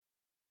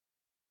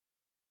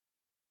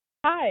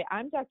Hi,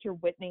 I'm Dr.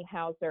 Whitney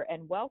Hauser,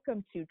 and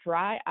welcome to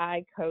Dry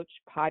Eye Coach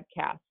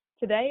Podcast.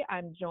 Today,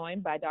 I'm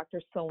joined by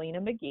Dr. Selena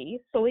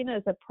McGee. Selena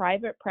is a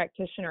private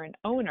practitioner and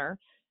owner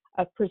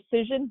of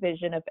Precision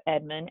Vision of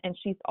Edmond, and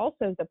she's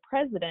also the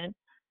president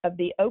of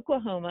the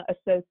Oklahoma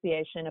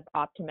Association of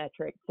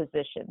Optometric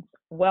Physicians.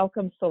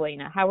 Welcome,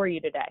 Selena. How are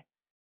you today?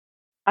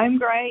 I'm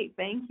great.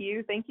 Thank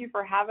you. Thank you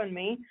for having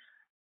me.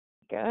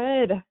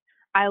 Good.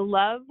 I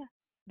love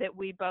that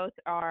we both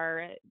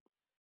are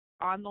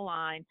on the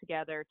line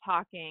together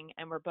talking,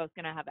 and we're both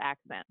going to have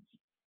accents.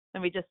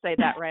 Let me just say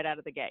that right out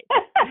of the gate.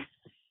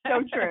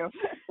 So true.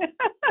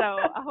 So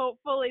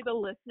hopefully the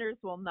listeners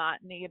will not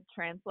need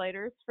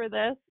translators for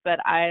this, but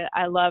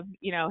I love,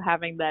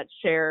 having that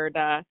shared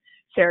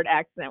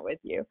accent with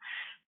you.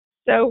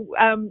 So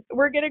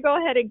we're going to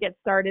go ahead and get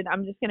started.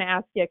 I'm just going to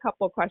ask you a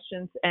couple of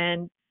questions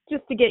and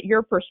just to get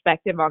your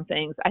perspective on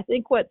things. I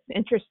think what's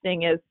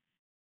interesting is,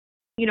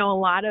 a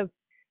lot of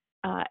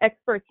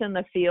experts in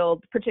the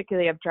field,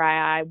 particularly of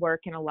dry eye,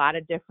 work in a lot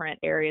of different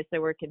areas. They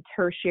work in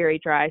tertiary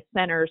dry eye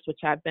centers, which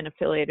I've been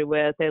affiliated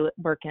with. They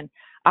work in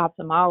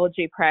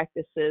ophthalmology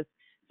practices.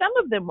 Some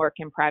of them work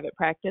in private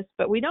practice,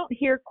 but we don't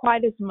hear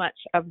quite as much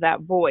of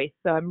that voice.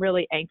 So I'm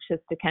really anxious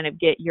to kind of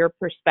get your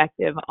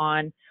perspective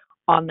on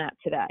that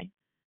today.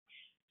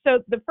 So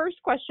the first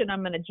question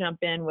I'm going to jump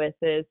in with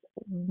is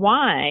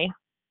why,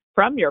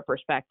 from your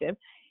perspective,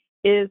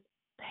 is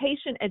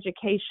patient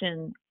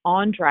education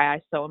on dry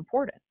eye so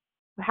important?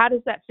 How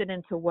does that fit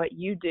into what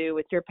you do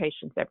with your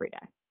patients every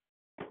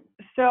day?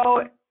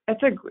 So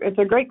it's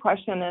a great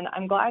question, and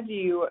I'm glad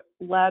you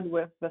led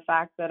with the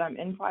fact that I'm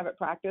in private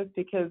practice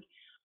because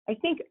I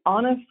think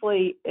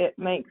honestly it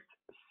makes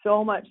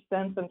so much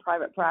sense in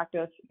private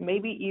practice,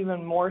 maybe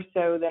even more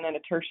so than in a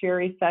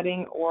tertiary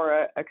setting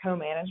or a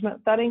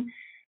co-management setting,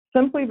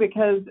 simply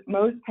because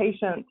most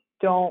patients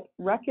don't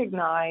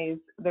recognize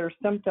their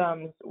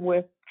symptoms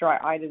with dry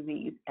eye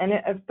disease, and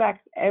it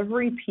affects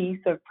every piece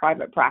of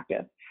private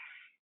practice.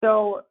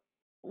 So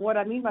what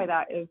I mean by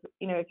that is,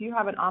 if you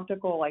have an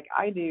optical like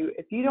I do,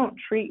 if you don't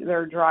treat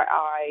their dry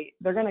eye,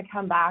 they're going to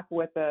come back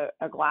with a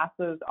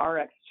glasses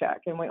RX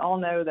check. And we all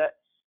know that,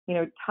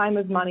 time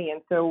is money. And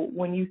so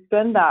when you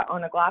spend that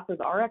on a glasses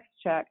RX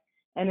check,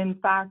 and in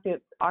fact,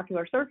 it's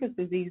ocular surface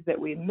disease that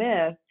we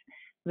missed,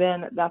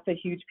 then that's a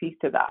huge piece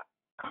to that.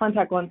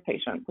 Contact lens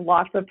patients.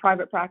 Lots of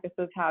private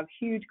practices have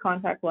huge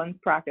contact lens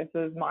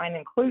practices, mine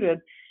included.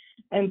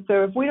 And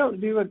so if we don't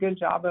do a good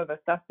job of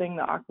assessing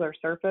the ocular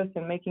surface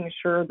and making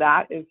sure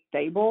that is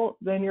stable,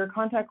 then your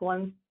contact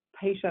lens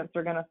patients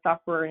are going to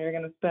suffer and you're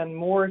going to spend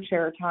more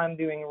chair time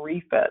doing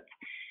refits.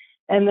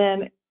 And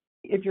then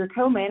if you're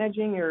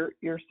co-managing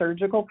your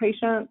surgical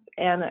patients,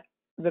 and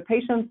the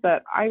patients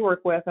that I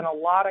work with and a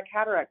lot of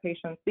cataract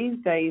patients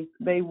these days,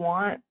 they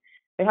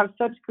have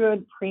such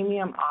good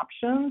premium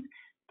options.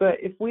 But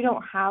if we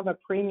don't have a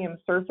premium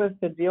surface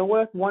to deal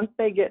with, once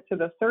they get to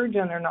the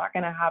surgeon, they're not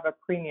going to have a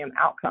premium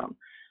outcome.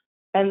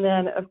 And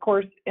then, of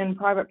course, in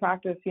private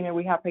practice,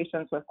 we have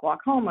patients with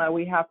glaucoma.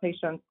 We have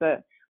patients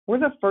that we're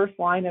the first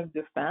line of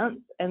defense.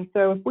 And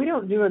so if we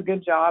don't do a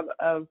good job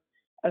of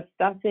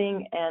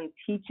assessing and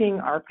teaching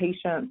our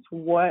patients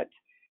what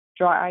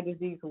dry eye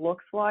disease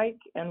looks like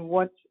and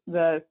what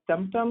the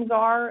symptoms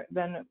are,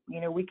 then,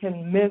 we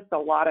can miss a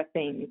lot of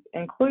things,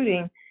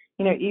 including,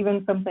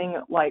 even something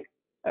like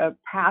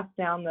pass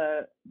down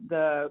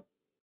the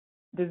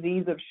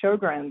disease of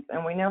Sjogren's,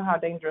 and we know how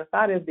dangerous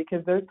that is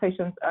because those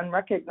patients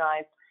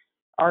unrecognized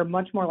are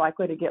much more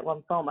likely to get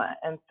lymphoma.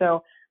 And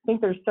so I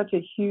think there's such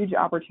a huge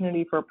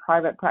opportunity for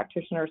private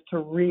practitioners to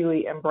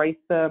really embrace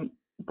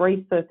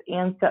this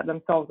and set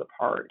themselves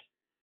apart.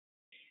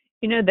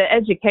 The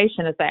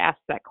education, as I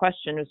asked that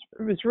question,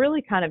 was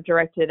really kind of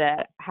directed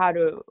at how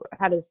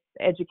does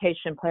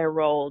education play a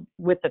role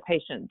with the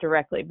patient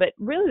directly. But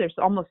really, there's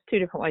almost two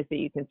different ways that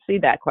you can see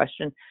that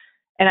question.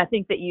 And I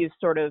think that you've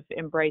sort of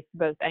embraced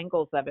both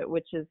angles of it,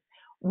 which is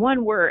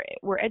one, we're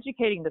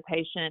educating the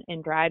patient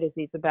in dry eye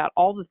disease about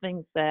all the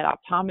things that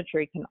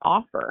optometry can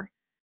offer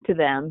to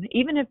them,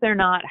 even if they're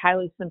not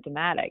highly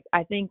symptomatic.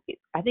 I think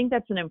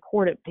that's an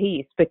important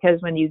piece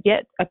because when you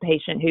get a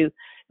patient who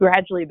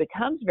gradually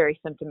becomes very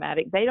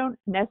symptomatic, they don't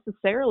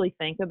necessarily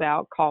think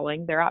about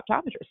calling their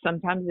optometrist.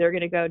 Sometimes they're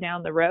going to go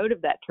down the road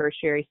of that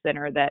tertiary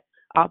center, that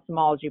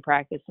ophthalmology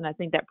practice. And I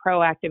think that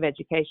proactive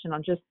education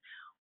on just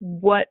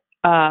what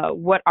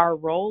our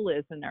role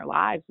is in their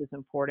lives is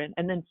important.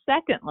 And then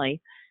secondly,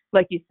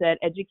 like you said,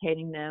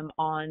 educating them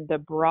on the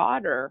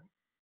broader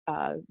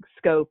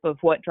scope of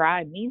what dry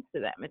eye means to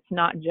them. It's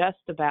not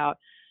just about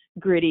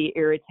gritty,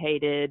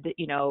 irritated,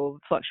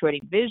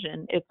 fluctuating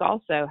vision. It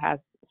also has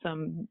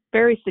some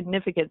very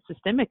significant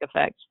systemic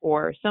effects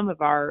for some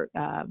of our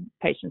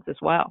patients as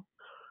well.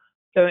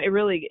 So a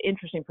really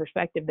interesting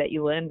perspective that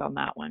you lend on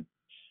that one.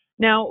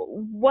 Now,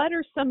 what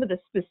are some of the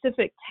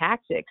specific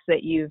tactics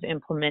that you've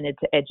implemented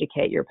to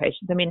educate your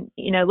patients? I mean,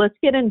 let's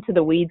get into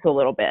the weeds a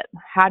little bit.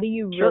 How do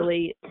you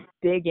really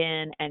dig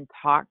in and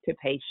talk to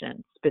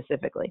patients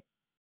specifically?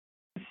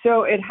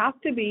 So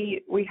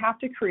we have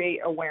to create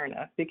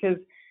awareness because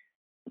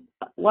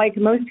like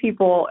most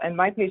people and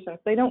my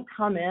patients, they don't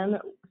come in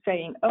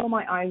saying, oh,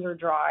 my eyes are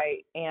dry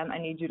and I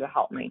need you to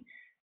help me.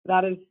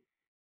 That is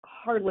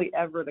hardly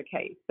ever the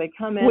case. They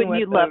come in Wouldn't with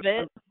you love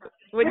it?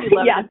 Wouldn't you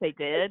love yes. it if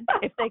they did?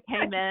 If they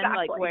came in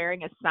Exactly. like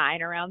wearing a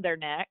sign around their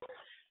neck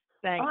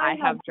saying, I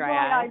have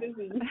dry eye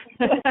disease.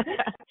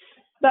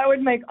 That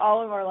would make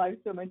all of our lives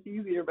so much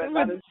easier, but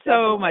that is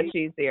so much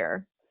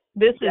easier.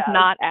 This is yes.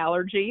 not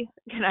allergy.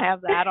 Can I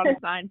have that on a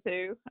sign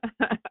too?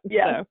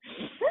 Yes.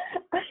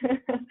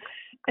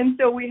 And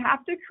so we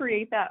have to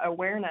create that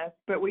awareness,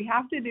 but we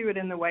have to do it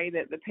in the way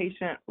that the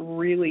patient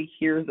really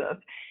hears us.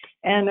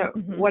 And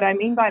what I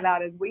mean by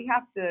that is we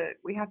have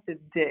to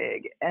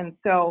dig. And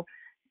so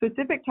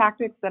specific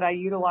tactics that I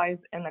utilize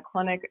in the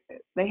clinic,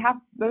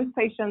 those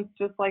patients,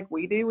 just like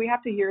we do, we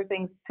have to hear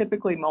things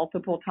typically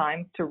multiple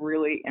times to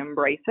really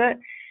embrace it.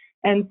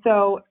 And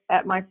so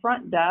at my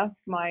front desk,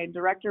 my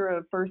director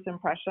of first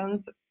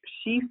impressions,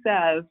 she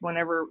says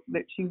whenever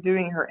that she's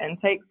doing her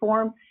intake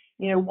form,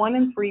 1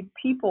 in 3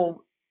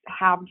 people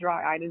have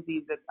dry eye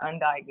disease that's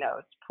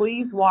undiagnosed.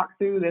 Please walk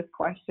through this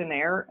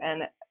questionnaire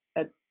and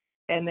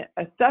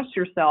assess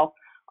yourself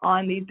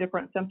on these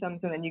different symptoms,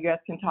 and then you guys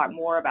can talk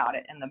more about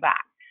it in the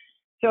back.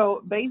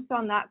 So based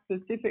on that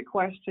specific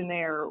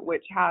questionnaire,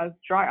 which has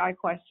dry eye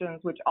questions,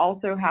 which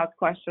also has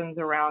questions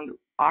around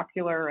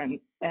ocular and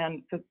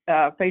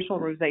facial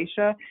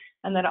rosacea,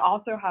 and then it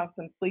also has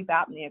some sleep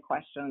apnea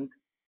questions.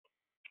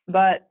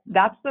 But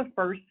that's the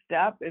first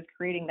step, is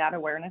creating that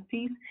awareness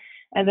piece.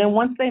 And then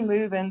once they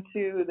move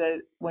into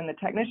when the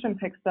technician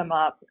picks them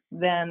up,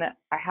 then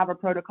I have a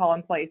protocol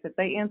in place. If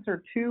they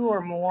answer 2 or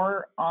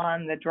more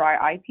on the dry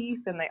eye piece,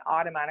 then they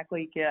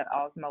automatically get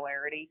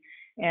osmolarity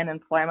and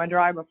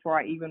Inflammadry before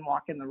I even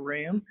walk in the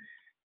room.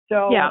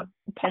 So yeah,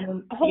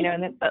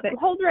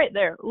 hold right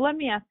there. Let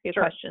me ask you a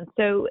Sure. question.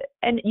 So,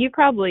 and you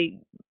probably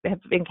have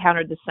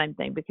encountered the same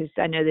thing, because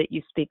I know that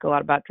you speak a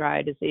lot about dry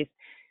eye disease.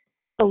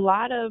 A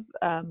lot of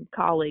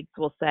colleagues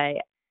will say,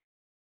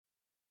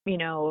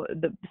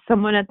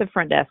 someone at the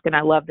front desk, and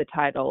I love the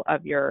title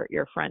of your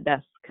front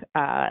desk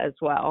as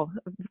well,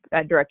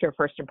 Director of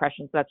First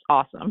Impressions. That's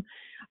awesome.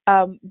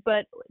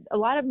 But a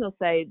lot of them will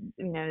say,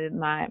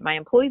 my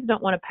employees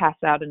don't want to pass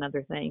out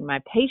another thing. My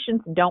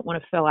patients don't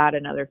want to fill out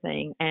another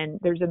thing. And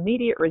there's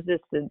immediate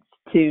resistance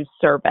to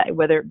survey,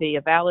 whether it be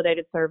a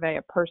validated survey,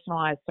 a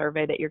personalized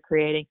survey that you're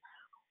creating.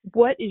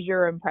 What is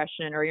your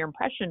impression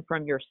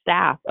from your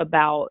staff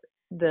about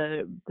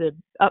the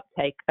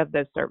uptake of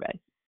those surveys?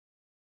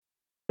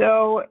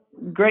 So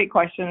great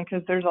question,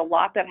 because there's a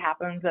lot that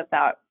happens at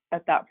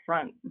that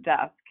front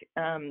desk.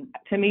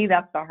 To me,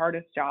 that's the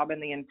hardest job in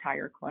the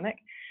entire clinic.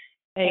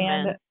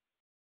 Amen.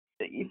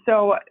 And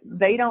so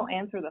they don't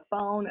answer the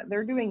phone.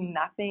 They're doing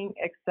nothing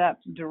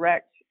except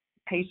direct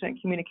patient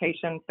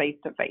communication face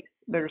to face.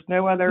 There's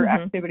no other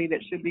activity that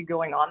should be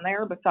going on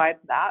there besides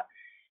that.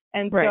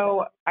 And right.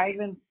 So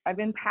I've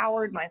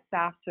empowered my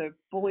staff to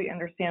fully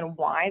understand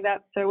why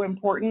that's so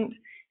important.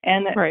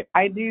 And right.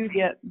 I do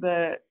get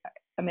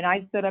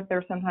I sit up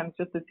there sometimes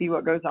just to see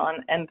what goes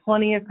on, and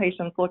plenty of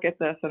patients look at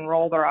this and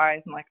roll their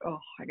eyes and like, oh,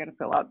 I got to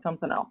fill out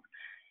something else.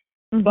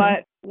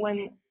 But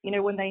when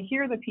they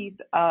hear the piece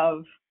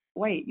of,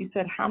 wait, you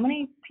said how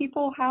many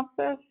people have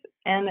this,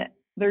 and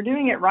they're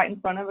doing it right in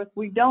front of us,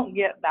 we don't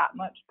get that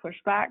much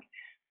pushback.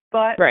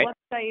 But right. let's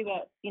say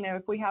that,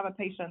 if we have a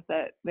patient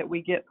that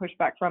we get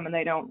pushback from and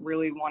they don't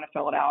really want to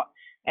fill it out,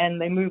 and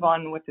they move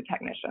on with the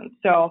technician.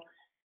 So,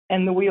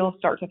 and the wheels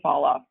start to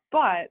fall off.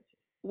 But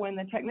when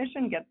the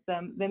technician gets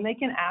them, then they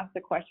can ask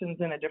the questions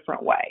in a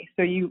different way.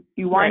 So you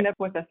wind up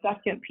with a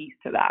second piece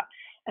to that.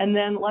 And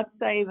then let's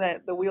say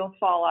that the wheels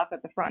fall off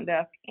at the front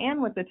desk and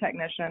with the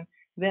technician,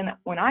 then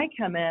when I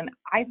come in,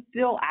 I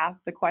still ask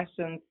the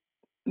questions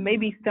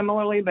maybe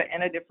similarly, but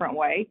in a different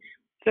way.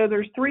 So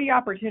there's 3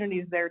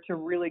 opportunities there to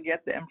really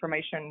get the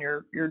information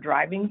you're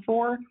driving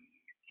for.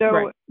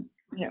 So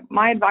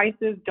my advice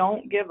is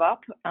don't give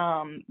up,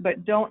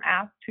 but don't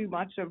ask too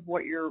much of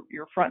what your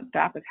front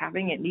staff is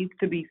having. It needs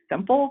to be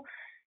simple.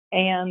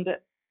 And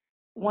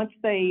once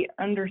they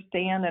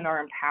understand and are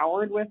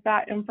empowered with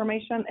that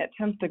information, it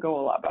tends to go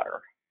a lot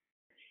better.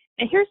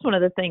 And here's one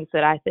of the things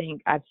that I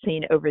think I've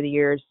seen over the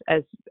years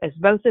as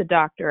both a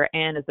doctor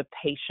and as a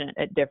patient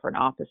at different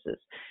offices.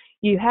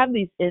 You have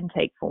these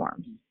intake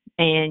forms,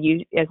 and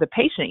you, as a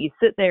patient, you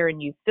sit there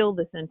and you fill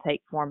this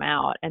intake form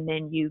out, and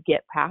then you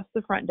get past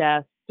the front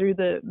desk,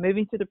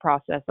 moving through the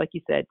process, like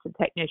you said, to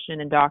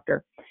technician and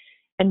doctor,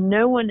 and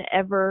no one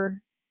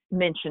ever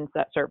mentions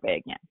that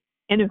survey again.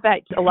 And in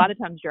fact, a lot of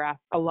times you're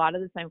asked a lot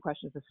of the same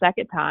questions a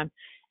second time,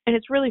 and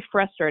it's really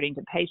frustrating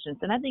to patients.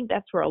 And I think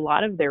that's where a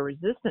lot of their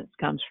resistance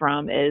comes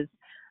from, is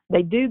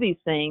they do these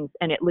things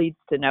and it leads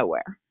to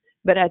nowhere.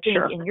 But I think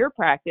in your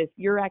practice,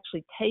 you're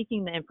actually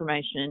taking the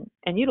information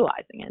and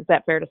utilizing it. Is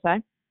that fair to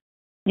say?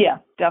 Yes,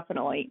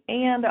 definitely.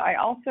 And I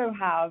also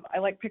I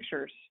like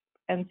pictures.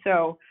 And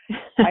so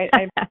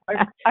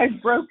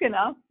I've broken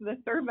up the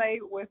survey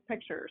with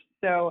pictures.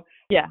 So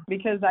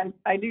because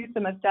I do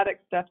some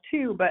aesthetic stuff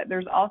too, but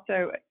there's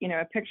also,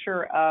 a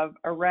picture of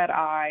a red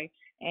eye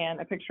and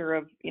a picture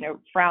of,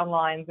 frown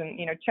lines and,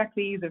 check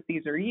these if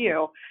these are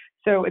you.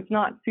 So it's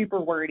not super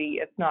wordy.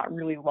 It's not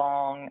really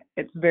long.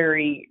 It's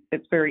very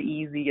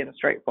easy and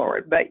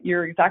straightforward. But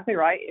you're exactly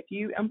right. If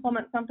you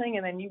implement something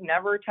and then you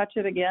never touch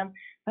it again,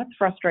 that's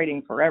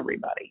frustrating for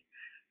everybody.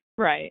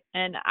 Right.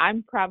 And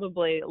I'm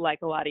probably like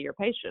a lot of your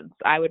patients.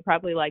 I would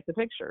probably like the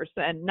pictures.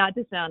 And not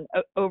to sound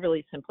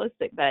overly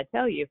simplistic, but I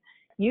tell you,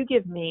 you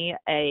give me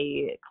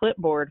a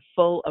clipboard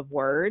full of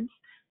words,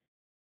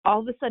 all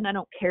of a sudden I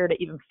don't care to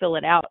even fill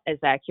it out as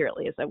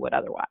accurately as I would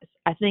otherwise.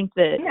 I think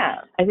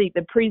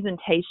the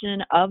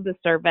presentation of the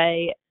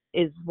survey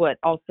is what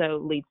also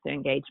leads to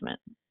engagement.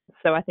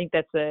 So I think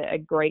that's a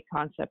great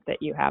concept that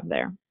you have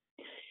there.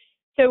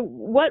 So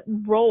what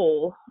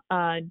role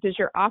does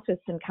your office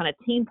and kind of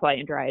team play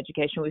in dry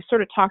education? We've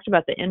sort of talked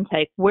about the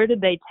intake. Where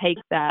did they take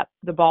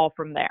the ball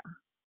from there?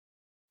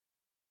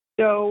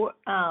 So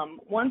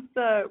once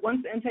the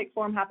intake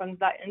form happens,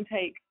 that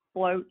intake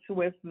floats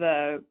with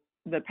the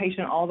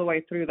patient all the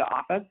way through the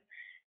office.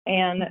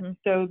 And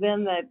so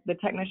then the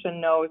technician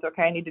knows,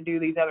 okay, I need to do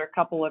these other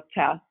couple of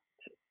tests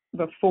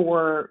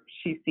before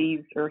she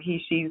sees, or he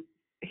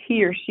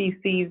or she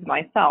sees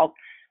myself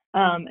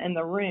in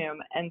the room.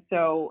 And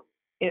so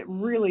it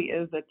really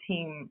is a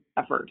team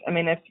effort. I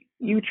mean, if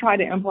you try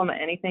to implement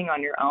anything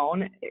on your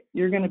own,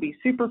 you're going to be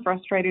super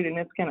frustrated and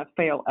it's going to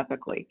fail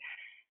epically.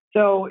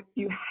 So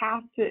you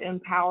have to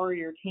empower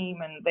your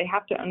team, and they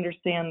have to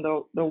understand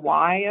the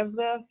why of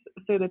this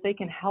so that they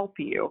can help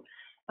you.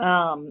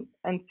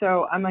 And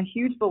so I'm a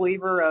huge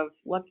believer of,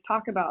 let's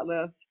talk about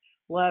this.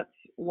 Let's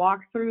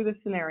walk through the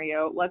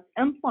scenario. Let's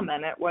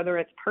implement it, whether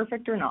it's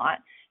perfect or not,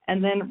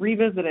 and then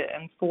revisit it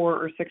in 4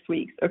 or 6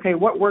 weeks. Okay,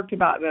 what worked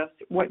about this?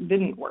 What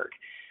didn't work?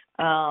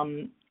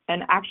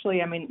 And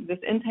actually, I mean, this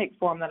intake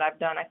form that I've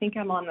done, I think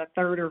I'm on the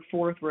 3rd or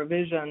 4th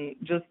revision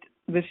just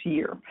this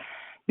year,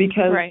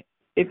 because right.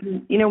 If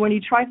when you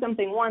try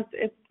something once,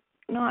 it's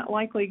not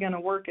likely going to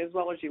work as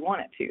well as you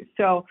want it to.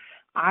 So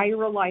I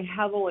rely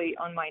heavily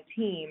on my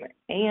team,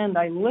 and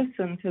I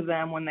listen to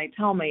them when they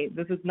tell me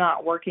this is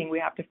not working. We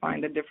have to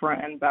find a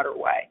different and better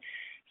way.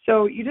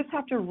 So you just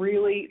have to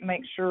really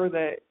make sure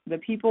that the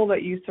people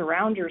that you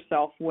surround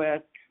yourself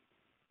with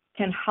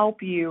can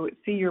help you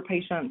see your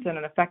patients in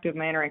an effective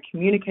manner and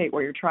communicate what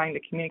you're trying to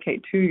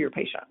communicate to your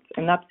patients.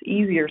 And that's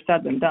easier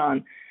said than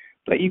done,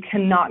 but you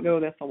cannot go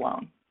this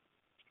alone.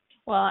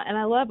 Well, and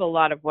I love a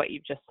lot of what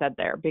you've just said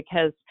there,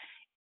 because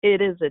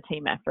it is a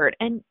team effort.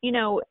 And,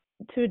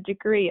 to a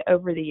degree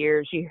over the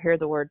years, you hear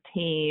the word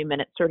team and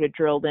it's sort of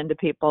drilled into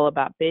people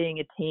about being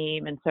a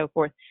team and so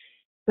forth.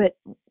 But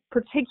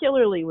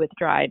particularly with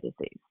dry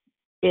disease,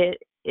 it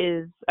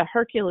is a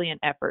Herculean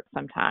effort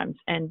sometimes.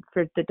 And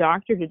for the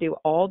doctor to do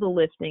all the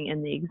lifting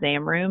in the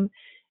exam room,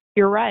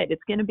 you're right,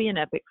 it's going to be an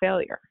epic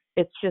failure.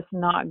 It's just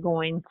not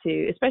going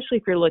to, especially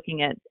if you're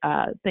looking at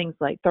things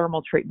like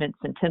thermal treatments,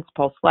 intense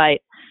pulse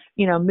light,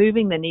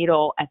 moving the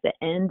needle at the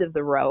end of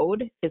the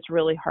road is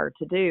really hard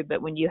to do.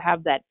 But when you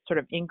have that sort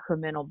of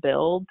incremental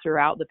build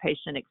throughout the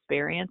patient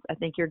experience, I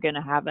think you're going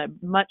to have a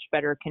much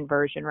better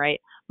conversion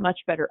rate, much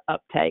better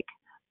uptake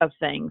of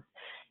things.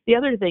 The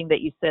other thing that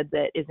you said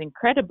that is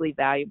incredibly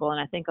valuable, and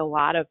I think a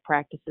lot of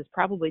practices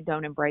probably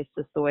don't embrace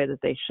this the way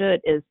that they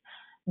should, is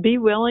be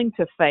willing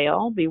to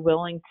fail, be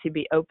willing to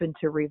be open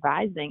to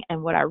revising.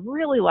 And what I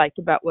really liked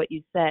about what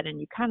you said, and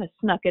you kind of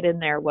snuck it in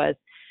there, was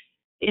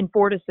in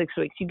 4 to 6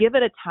 weeks, you give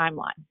it a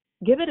timeline.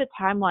 Give it a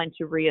timeline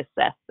to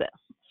reassess this.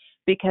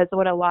 Because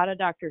what a lot of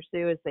doctors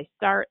do is they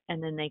start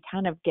and then they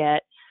kind of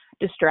get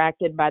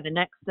distracted by the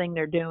next thing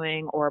they're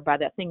doing or by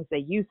the things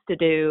they used to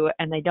do,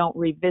 and they don't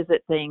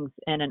revisit things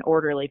in an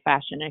orderly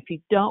fashion. And if you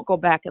don't go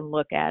back and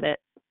look at it,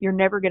 you're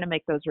never going to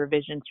make those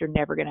revisions. You're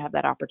never going to have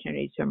that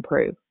opportunity to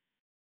improve.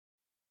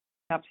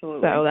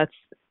 Absolutely. So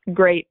that's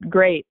great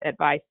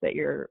advice that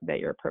you're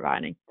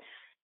providing.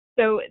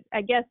 So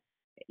I guess,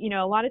 a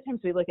lot of times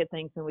we look at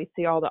things and we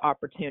see all the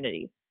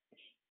opportunities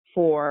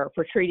for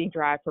treating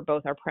dry for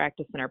both our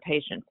practice and our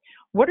patients.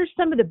 What are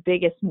some of the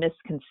biggest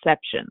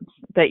misconceptions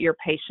that your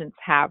patients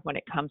have when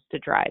it comes to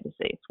dry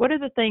disease? What are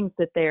the things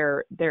that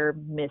they're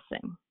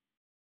missing?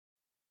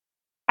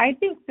 I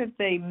think that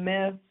they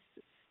miss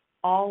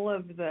all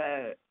of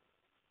the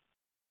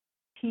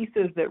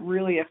pieces that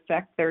really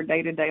affect their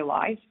day-to-day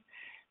life.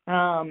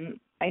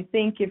 I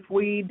think if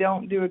we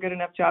don't do a good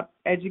enough job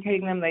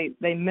educating them,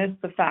 they miss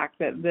the fact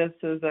that this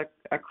is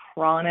a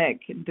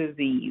chronic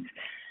disease.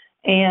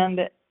 And,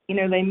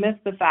 they miss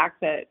the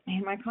fact that,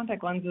 man, my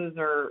contact lenses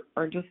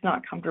are just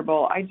not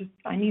comfortable.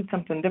 I need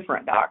something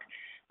different, doc.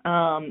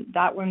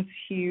 That one's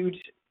huge.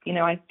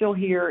 I still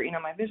hear,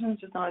 my vision's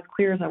just not as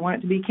clear as I want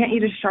it to be. Can't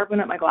you just sharpen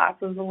up my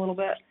glasses a little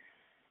bit?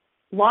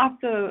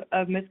 Lots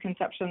of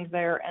misconceptions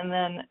there. And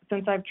then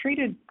since I've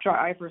treated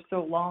dry for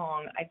so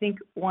long, I think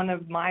one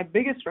of my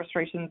biggest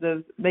frustrations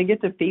is they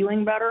get to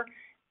feeling better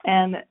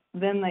and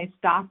then they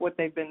stop what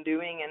they've been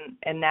doing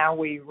and now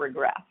we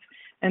regress.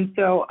 And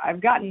so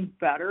I've gotten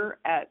better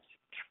at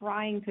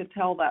trying to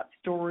tell that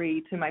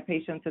story to my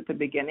patients at the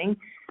beginning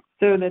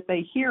so that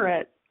they hear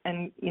it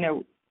and,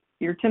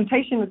 your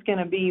temptation is going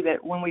to be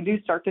that when we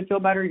do start to feel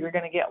better, you're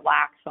going to get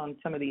lax on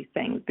some of these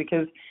things,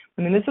 because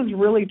I mean, this is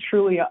really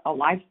truly a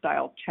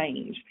lifestyle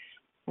change.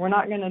 We're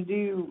not going to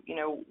do,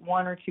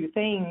 one or two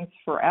things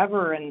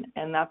forever, and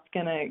that's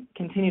going to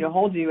continue to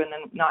hold you and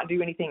then not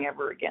do anything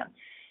ever again.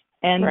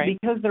 And right.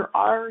 because there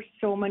are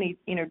so many,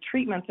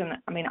 treatments, and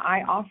I mean,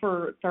 I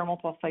offer thermal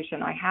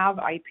pulsation, I have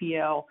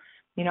IPL,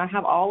 I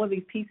have all of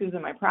these pieces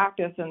in my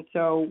practice. And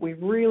so we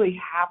really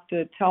have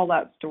to tell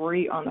that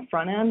story on the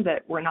front end,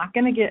 that we're not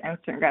going to get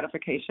instant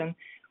gratification.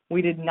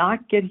 We did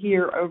not get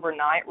here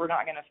overnight. We're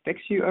not going to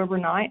fix you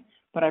overnight,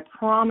 but I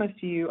promise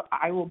you,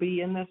 I will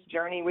be in this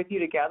journey with you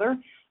together,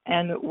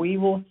 and we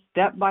will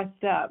step by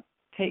step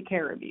take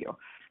care of you.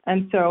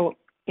 And so,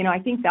 I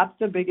think that's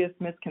the biggest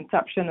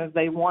misconception, is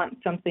they want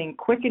something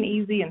quick and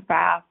easy and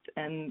fast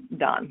and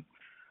done.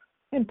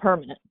 And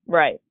permanent.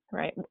 Right.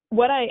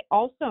 What I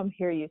also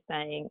hear you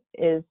saying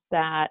is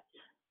that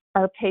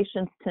our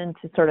patients tend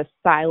to sort of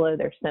silo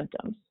their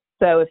symptoms.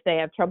 So if they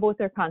have trouble with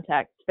their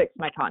contacts, fix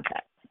my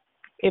contacts.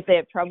 If they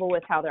have trouble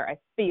with how their eyes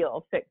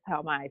feel, fix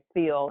how my eyes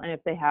feel. And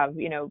if they have,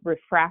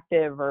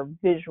 refractive or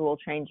visual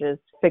changes,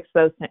 fix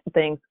those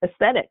things.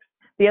 Aesthetics,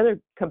 the other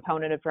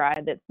component of dry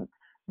eye that's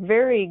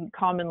very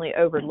commonly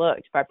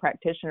overlooked by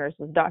practitioners,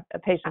 is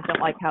patients don't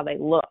like how they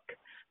look.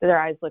 Their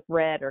eyes look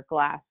red or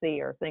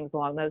glassy or things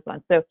along those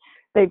lines. So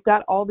they've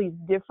got all these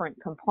different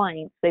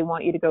complaints. They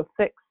want you to go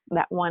fix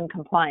that one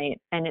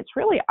complaint. And it's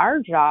really our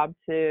job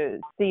to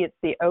see it's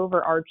the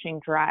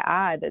overarching dry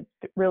eye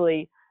that's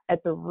really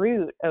at the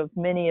root of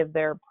many of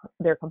their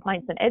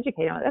complaints, and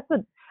educate on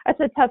it. That's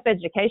a tough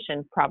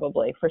education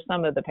probably for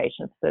some of the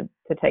patients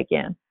to take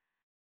in.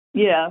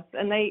 Yes,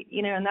 and they,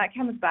 and that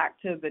comes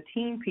back to the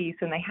team piece,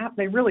 and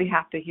they really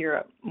have to hear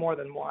it more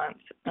than once.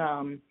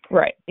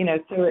 Right.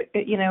 So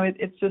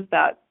it's just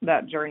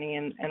that journey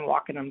and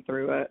walking them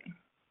through it.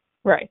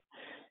 Right.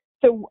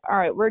 So, all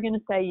right, we're going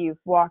to say you've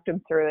walked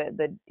them through it,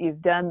 that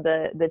you've done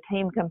the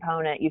team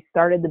component, you've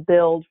started the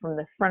build from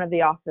the front of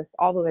the office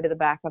all the way to the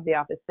back of the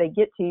office. They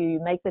get to you,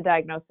 you make the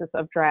diagnosis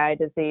of dry eye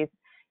disease.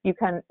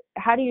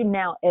 How do you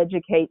now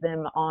educate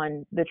them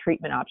on the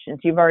treatment options?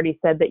 You've already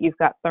said that you've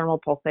got thermal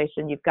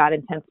pulsation, you've got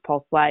intense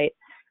pulse light.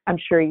 I'm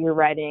sure you're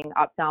writing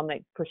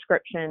ophthalmic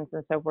prescriptions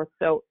and so forth.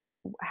 So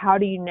how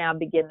do you now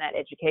begin that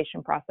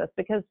education process?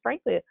 Because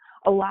frankly,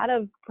 a lot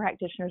of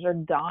practitioners are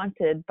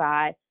daunted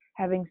by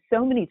having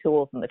so many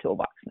tools in the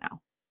toolbox now.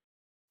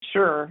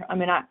 Sure. I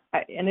mean,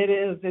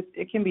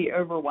 it can be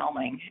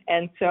overwhelming.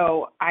 And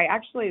so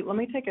let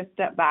me take a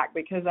step back,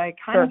 because I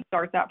kind of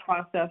start that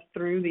process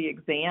through the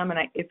exam, and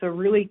it's a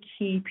really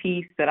key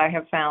piece that I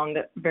have found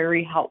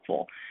very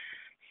helpful.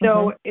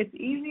 So It's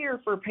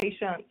easier for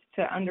patients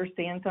to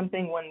understand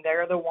something when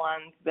they're the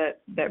ones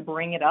that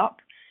bring it up.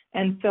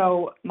 And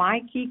so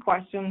my key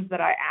questions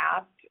that I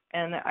asked,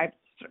 and I've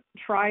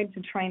tried to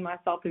train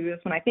myself to do this,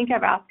 when I think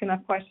I've asked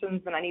enough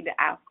questions, then I need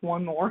to ask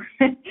one more.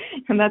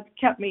 And that's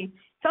kept me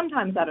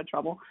sometimes out of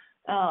trouble.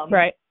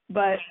 Right.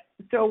 But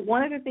so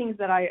one of the things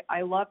that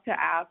I love to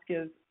ask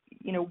is,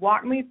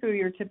 walk me through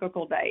your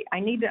typical day. I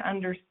need to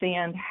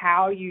understand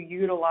how you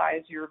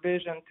utilize your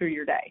vision through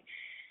your day.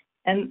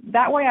 And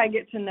that way I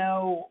get to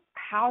know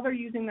how they're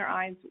using their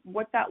eyes,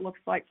 what that looks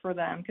like for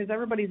them, because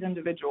everybody's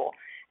individual.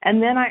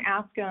 And then I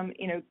ask them,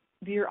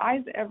 do your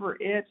eyes ever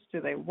itch?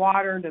 Do they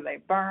water? Do they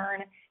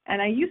burn?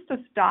 And I used to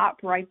stop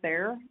right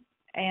there.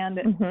 And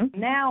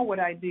now what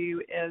I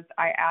do is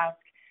I ask,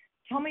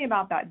 tell me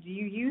about that. Do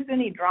you use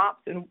any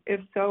drops? And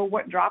if so,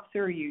 what drops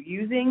are you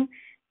using?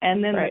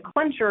 And then the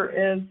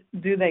clincher is,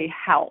 do they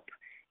help?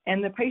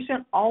 And the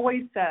patient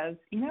always says,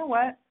 you know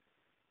what?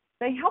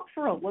 They help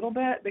for a little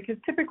bit, because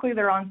typically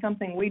they're on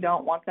something we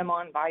don't want them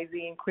on,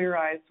 Visine, Clear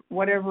Eyes,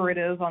 whatever it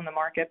is on the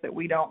market that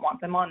we don't want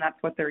them on, that's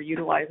what they're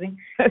utilizing.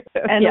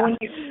 And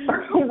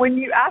when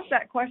you ask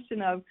that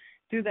question of,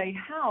 do they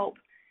help,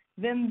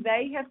 then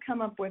they have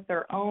come up with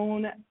their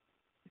own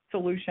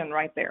solution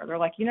right there. They're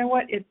like, you know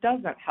what, it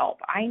doesn't help.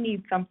 I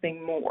need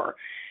something more.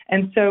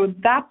 And so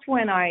that's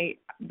when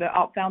the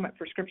ophthalmic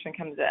prescription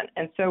comes in.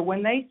 And so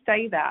when they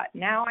say that,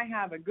 now I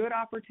have a good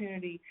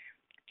opportunity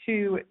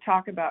to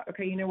talk about,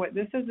 okay, you know what,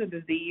 this is a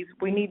disease.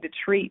 We need to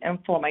treat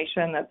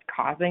inflammation that's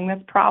causing this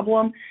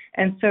problem.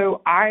 And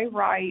so I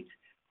write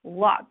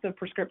lots of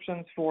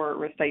prescriptions for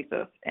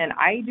Restasis, and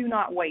I do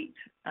not wait.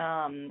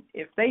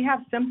 If they have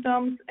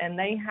symptoms and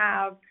they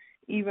have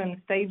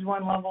even stage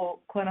 1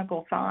 level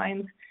clinical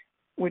signs,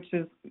 which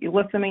is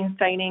lissamine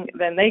staining,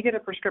 then they get a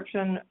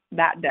prescription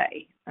that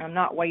day. I'm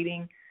not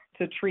waiting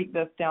to treat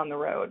this down the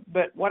road.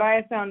 But what I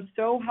have found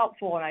so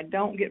helpful, and I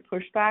don't get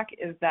pushback,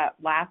 is that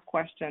last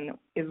question,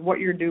 is what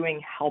you're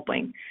doing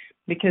helping?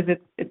 Because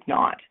it's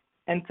not.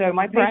 And so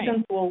my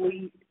patients will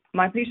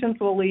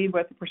leave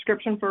with a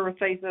prescription for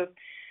Restasis.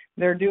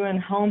 They're doing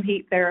home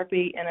heat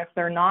therapy, and if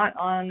they're not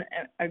on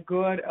a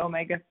good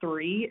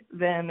omega-3,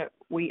 then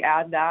we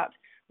add that,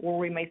 or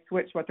we may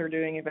switch what they're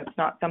doing if it's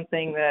not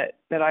something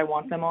that I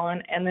want them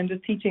on. And then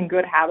just teaching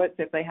good habits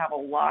if they have a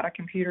lot of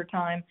computer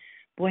time,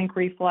 blink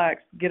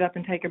reflex, get up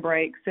and take a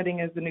break, sitting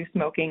is the new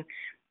smoking.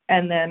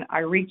 and then I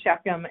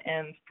recheck them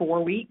in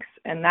 4 weeks.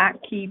 And that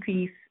key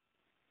piece,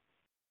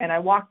 and I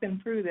walk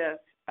them through this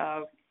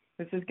of,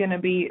 this is going to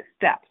be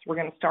steps. We're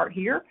going to start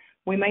here.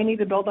 We may need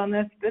to build on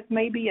this. This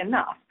may be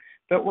enough,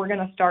 but we're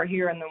going to start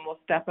here, and then we'll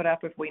step it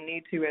up if we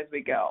need to as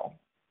we go.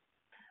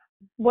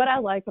 What I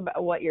like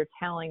about what you're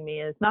telling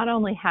me is not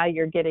only how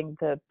you're getting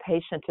the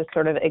patient to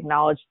sort of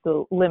acknowledge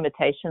the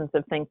limitations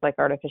of things like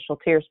artificial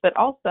tears, but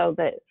also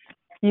that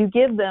you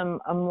give them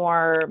a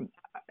more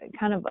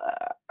kind of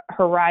a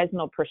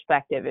horizontal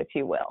perspective, if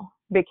you will,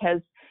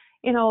 because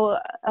you know,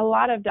 a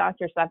lot of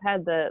doctors, I've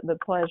had the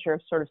pleasure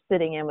of sort of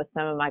sitting in with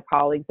some of my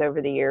colleagues over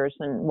the years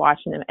and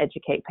watching them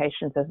educate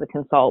patients as a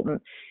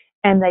consultant,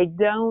 and they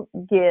don't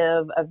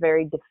give a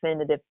very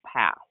definitive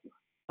path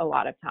a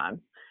lot of times.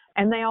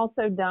 And they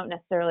also don't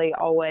necessarily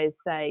always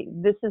say,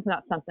 this is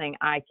not something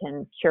I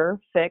can cure,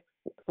 fix,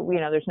 you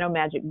know, there's no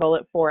magic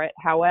bullet for it.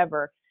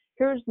 However,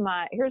 here's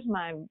my,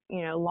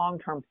 you know,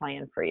 long-term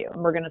plan for you,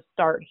 and we're going to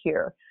start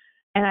here.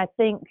 And I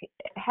think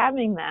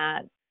having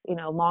that, you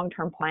know,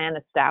 long-term plan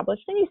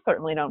established, and you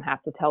certainly don't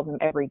have to tell them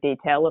every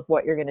detail of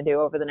what you're going to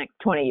do over the next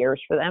 20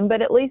 years for them,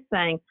 but at least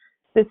saying,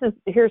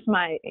 here's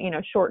my, you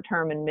know,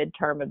 short-term and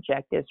mid-term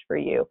objectives for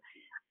you.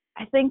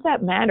 I think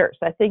that matters.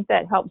 I think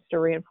that helps to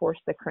reinforce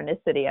the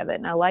chronicity of it.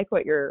 And I like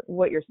what you're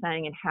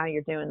saying and how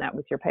you're doing that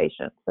with your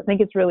patients. I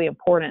think it's really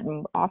important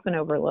and often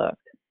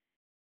overlooked.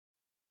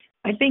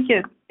 I think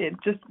it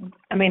just,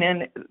 I mean,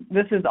 and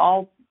this is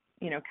all,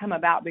 you know, come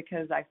about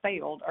because I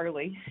failed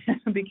early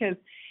because,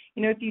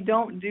 you know, if you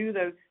don't do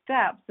those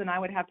steps, then I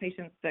would have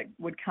patients that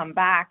would come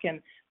back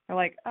and they're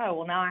like, oh,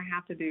 well, now I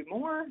have to do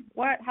more.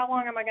 What? How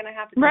long am I going to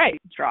have to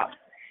take these drops?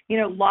 You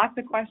know, lots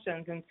of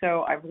questions. And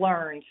so I've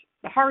learned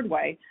the hard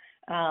way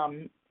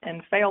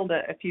and failed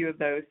a few of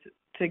those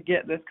to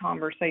get this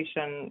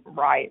conversation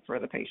right for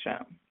the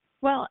patient.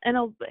 Well, and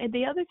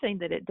the other thing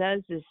that it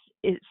does is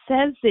it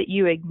says that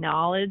you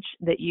acknowledge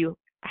that you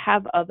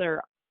have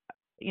other,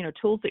 you know,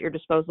 tools at your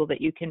disposal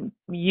that you can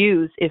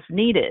use if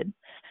needed.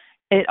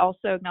 It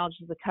also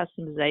acknowledges the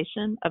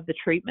customization of the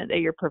treatment that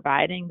you're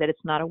providing, that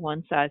it's not a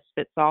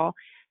one-size-fits-all.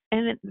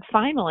 And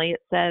finally,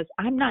 it says,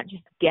 I'm not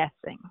just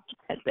guessing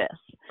at this.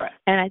 Right.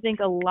 And I think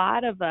a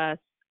lot of us,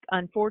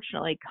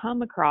 unfortunately,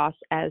 come across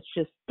as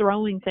just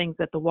throwing things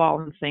at the wall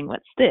and seeing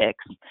what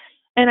sticks.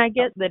 And I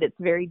get that it's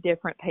very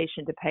different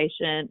patient to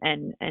patient,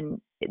 and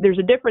there's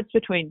a difference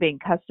between being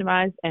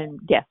customized and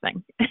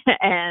guessing.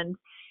 And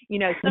you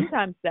know,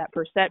 sometimes that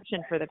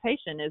perception for the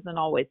patient isn't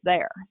always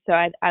there. So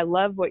I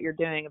love what you're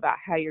doing about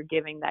how you're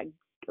giving that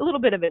a little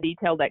bit of a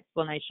detailed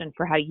explanation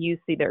for how you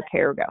see their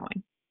care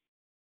going.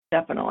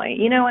 Definitely.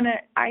 You know, and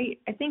I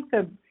think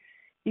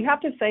you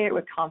have to say it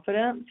with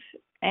confidence,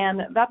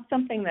 and that's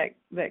something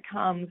that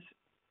comes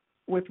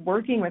with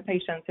working with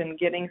patients and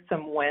getting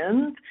some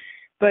wins.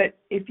 But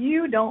if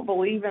you don't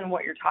believe in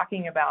what you're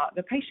talking about,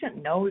 the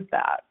patient knows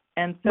that.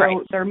 And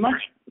so they're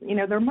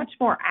much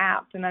more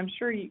apt. And I'm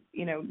sure, you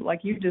know, like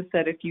you just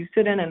said, if you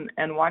sit in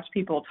and watch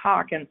people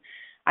talk, and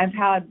I've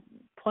had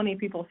plenty of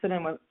people sit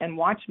in and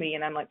watch me,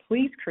 and I'm like,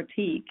 please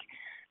critique.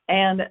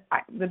 And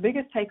the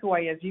biggest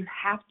takeaway is you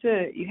have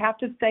to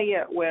say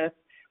it with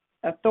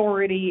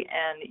authority,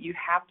 and you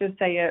have to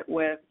say it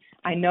with,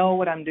 I know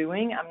what I'm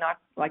doing. I'm not,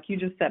 like you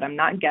just said, I'm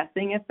not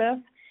guessing at this.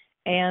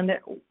 And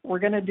we're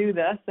going to do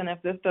this. And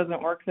if this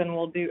doesn't work, then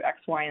we'll do X,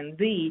 Y, and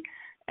Z.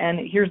 And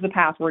here's the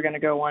path we're going to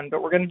go on,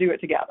 but we're going to do it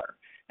together.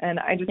 And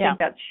I just think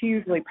that's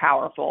hugely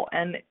powerful.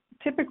 And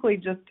typically,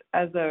 just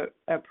as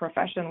a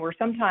profession, we're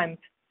sometimes,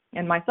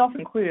 and myself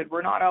included,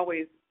 we're not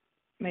always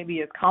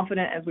maybe as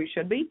confident as we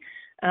should be.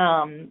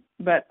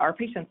 But our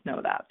patients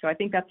know that. So I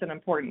think that's an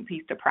important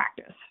piece to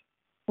practice.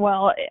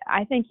 Well,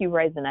 I think you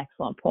raise an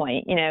excellent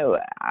point. You know,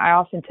 I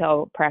often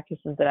tell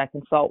practices that I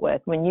consult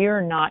with, when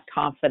you're not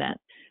confident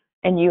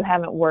and you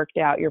haven't worked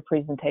out your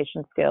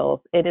presentation skills,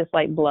 it is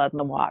like blood in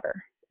the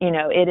water. You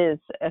know, it is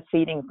a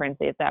feeding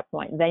frenzy at that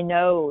point. They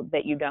know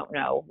that you don't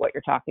know what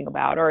you're talking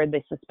about, or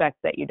they suspect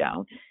that you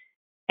don't.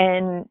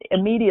 And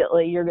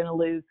immediately you're going to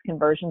lose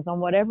conversions on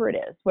whatever it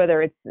is,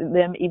 whether it's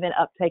them even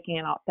uptaking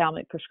an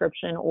ophthalmic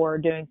prescription or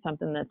doing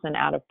something that's an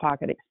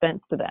out-of-pocket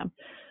expense to them.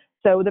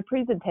 So the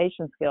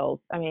presentation skills,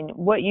 I mean,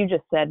 what you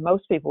just said,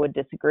 most people would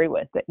disagree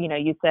with. That, you know,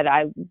 you said,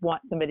 I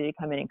want somebody to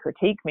come in and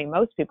critique me.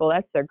 Most people,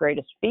 that's their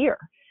greatest fear,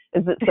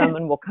 is that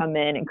someone will come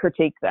in and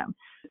critique them.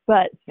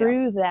 But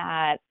through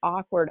that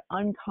awkward,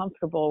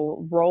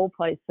 uncomfortable role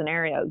play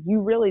scenario,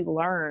 you really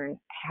learn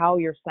how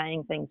you're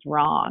saying things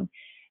wrong.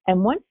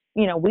 And once,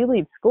 you know, we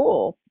leave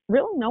school,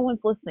 really no one's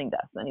listening to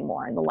us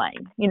anymore in the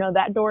lane. You know,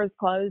 that door is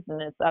closed and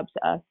it's up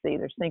to us to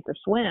either sink or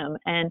swim.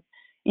 And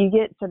you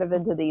get sort of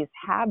into these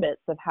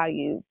habits of how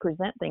you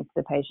present things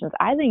to patients.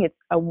 I think it's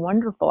a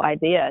wonderful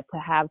idea to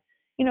have,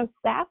 you know,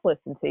 staff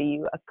listen to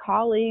you, a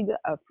colleague,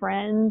 a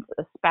friend,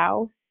 a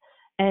spouse,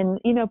 and,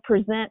 you know,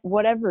 present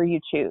whatever you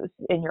choose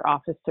in your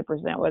office to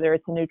present, whether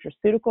it's a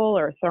nutraceutical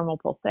or a thermal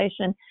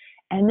pulsation,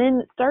 and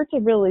then start to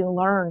really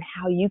learn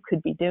how you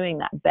could be doing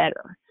that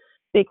better.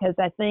 Because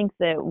I think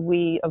that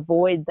we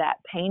avoid that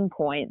pain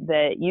point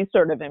that you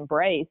sort of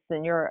embrace,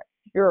 and you're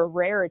you're a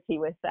rarity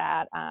with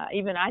that.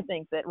 Even I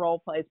think that role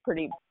play is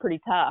pretty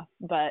tough,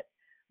 but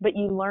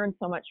you learn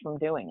so much from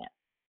doing it.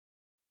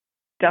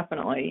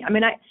 Definitely. I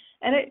mean,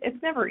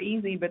 it's never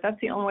easy, but that's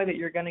the only way that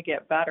you're going to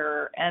get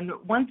better. And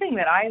one thing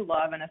that I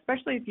love, and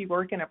especially if you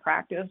work in a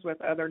practice with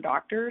other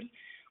doctors,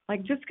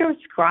 like just go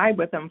scribe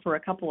with them for a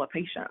couple of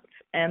patients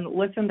and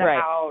listen to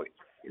how.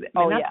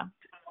 That's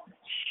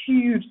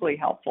hugely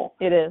helpful.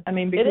 It is. I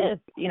mean, because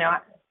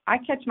I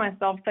catch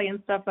myself saying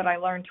stuff that I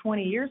learned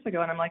 20 years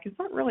ago, and I'm like, is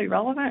that really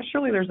relevant?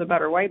 Surely there's a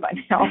better way by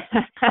now.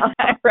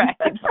 Right.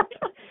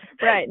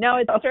 Right. No,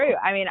 it's true.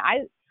 I mean,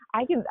 I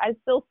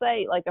still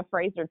say like a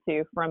phrase or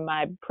two from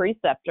my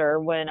preceptor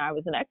when I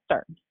was an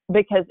extern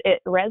because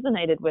it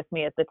resonated with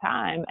me at the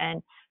time,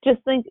 and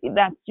just think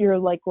that's your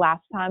like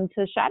last time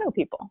to shadow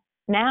people.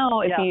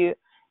 Now, if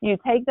you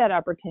take that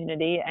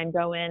opportunity and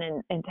go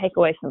in and take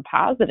away some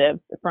positives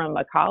from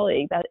a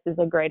colleague, that is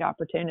a great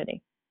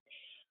opportunity.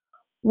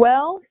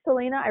 Well,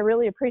 Selena, I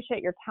really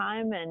appreciate your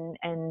time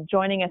and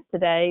joining us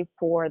today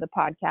for the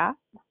podcast.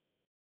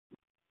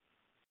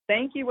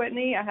 Thank you,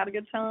 Whitney. I had a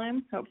good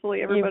time.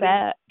 Hopefully everybody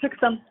took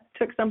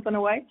something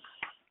away.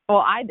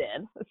 Well, I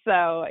did.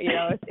 So,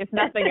 if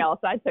nothing else,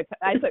 I took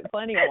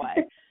plenty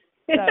away.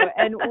 So,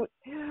 and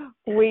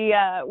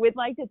we'd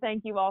like to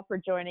thank you all for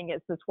joining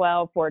us as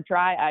well for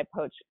Dry Eye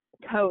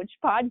Coach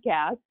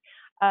podcast.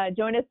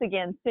 Join us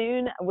again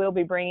soon. We'll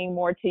be bringing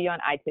more to you on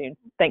iTunes.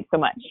 Thanks so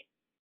much.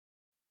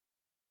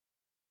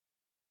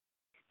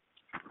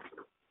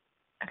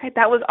 Okay,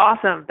 that was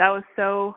awesome. That was so